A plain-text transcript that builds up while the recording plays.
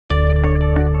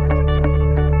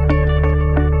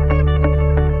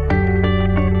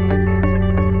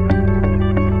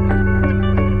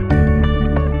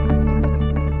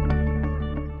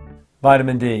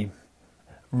Vitamin D,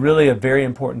 really a very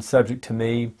important subject to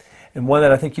me, and one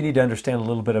that I think you need to understand a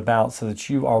little bit about so that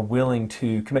you are willing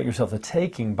to commit yourself to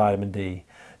taking vitamin D.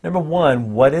 Number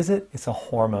one, what is it? It's a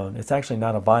hormone. It's actually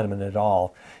not a vitamin at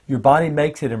all. Your body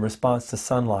makes it in response to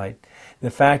sunlight.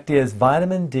 The fact is,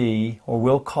 vitamin D, or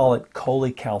we'll call it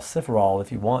cholecalciferol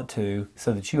if you want to,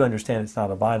 so that you understand it's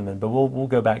not a vitamin, but we'll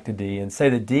go back to D and say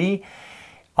that D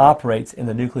operates in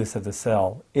the nucleus of the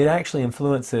cell. It actually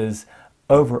influences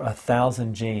over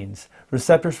 1,000 genes.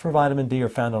 Receptors for vitamin D are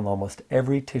found on almost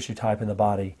every tissue type in the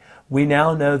body. We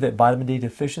now know that vitamin D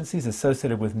deficiency is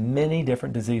associated with many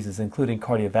different diseases, including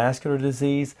cardiovascular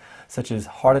disease, such as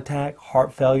heart attack,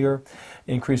 heart failure,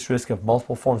 increased risk of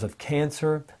multiple forms of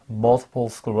cancer, multiple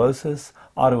sclerosis,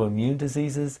 autoimmune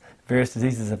diseases, various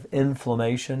diseases of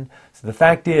inflammation. So the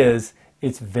fact is,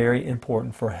 it's very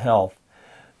important for health.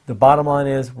 The bottom line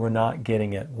is we're not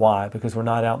getting it. Why? Because we're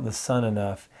not out in the sun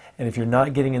enough. And if you're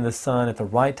not getting in the sun at the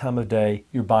right time of day,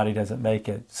 your body doesn't make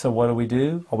it. So what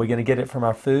do? Are we going to get it from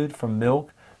our food, from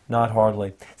milk? Not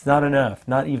hardly. It's not enough,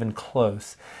 not even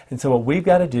close. And so what we've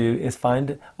got to do is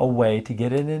find a way to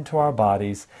get it into our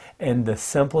bodies. And the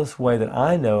simplest way that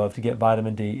I know of to get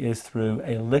vitamin D is through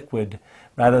a liquid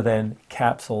rather than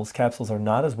capsules. Capsules are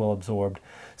not as well absorbed.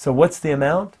 So what's the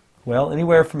amount? Well,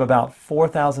 anywhere from about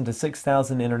 4,000 to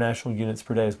 6,000 international units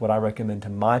per day is what I recommend to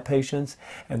my patients,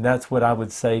 and that's what I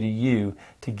would say to you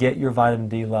to get your vitamin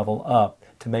D level up.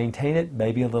 To maintain it,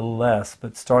 maybe a little less,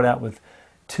 but start out with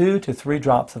 2 to 3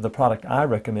 drops of the product I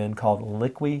recommend called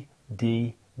Liquid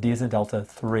D, D as in Delta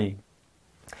 3.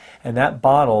 And that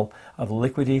bottle of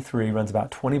Liquid D3 runs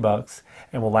about $20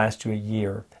 and will last you a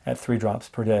year at 3 drops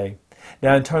per day.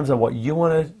 Now, in terms of what you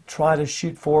want to try to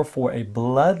shoot for a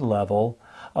blood level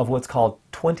of what's called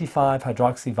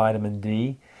 25-hydroxyvitamin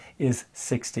D is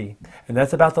 60. And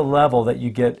that's about the level that you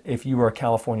get if you were a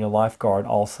California lifeguard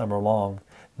all summer long.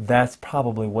 That's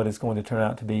probably what is going to turn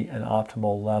out to be an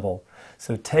optimal level.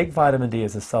 So take vitamin D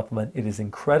as a supplement. It is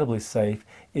incredibly safe.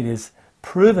 It is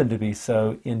proven to be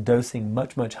so in dosing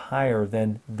much, much higher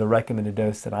than the recommended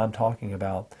dose that I'm talking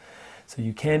about. So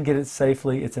you can get it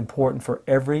safely. It's important for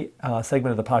every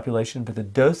segment of the population, but the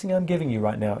dosing I'm giving you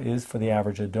right now is for the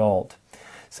average adult.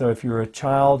 So if you're a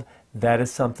child, that is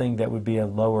something that would be a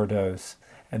lower dose.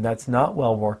 And that's not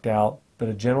well worked out, but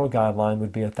a general guideline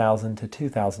would be 1,000 to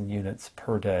 2,000 units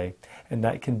per day. And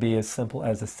that can be as simple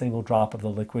as a single drop of the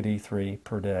Liquid D3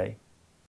 per day.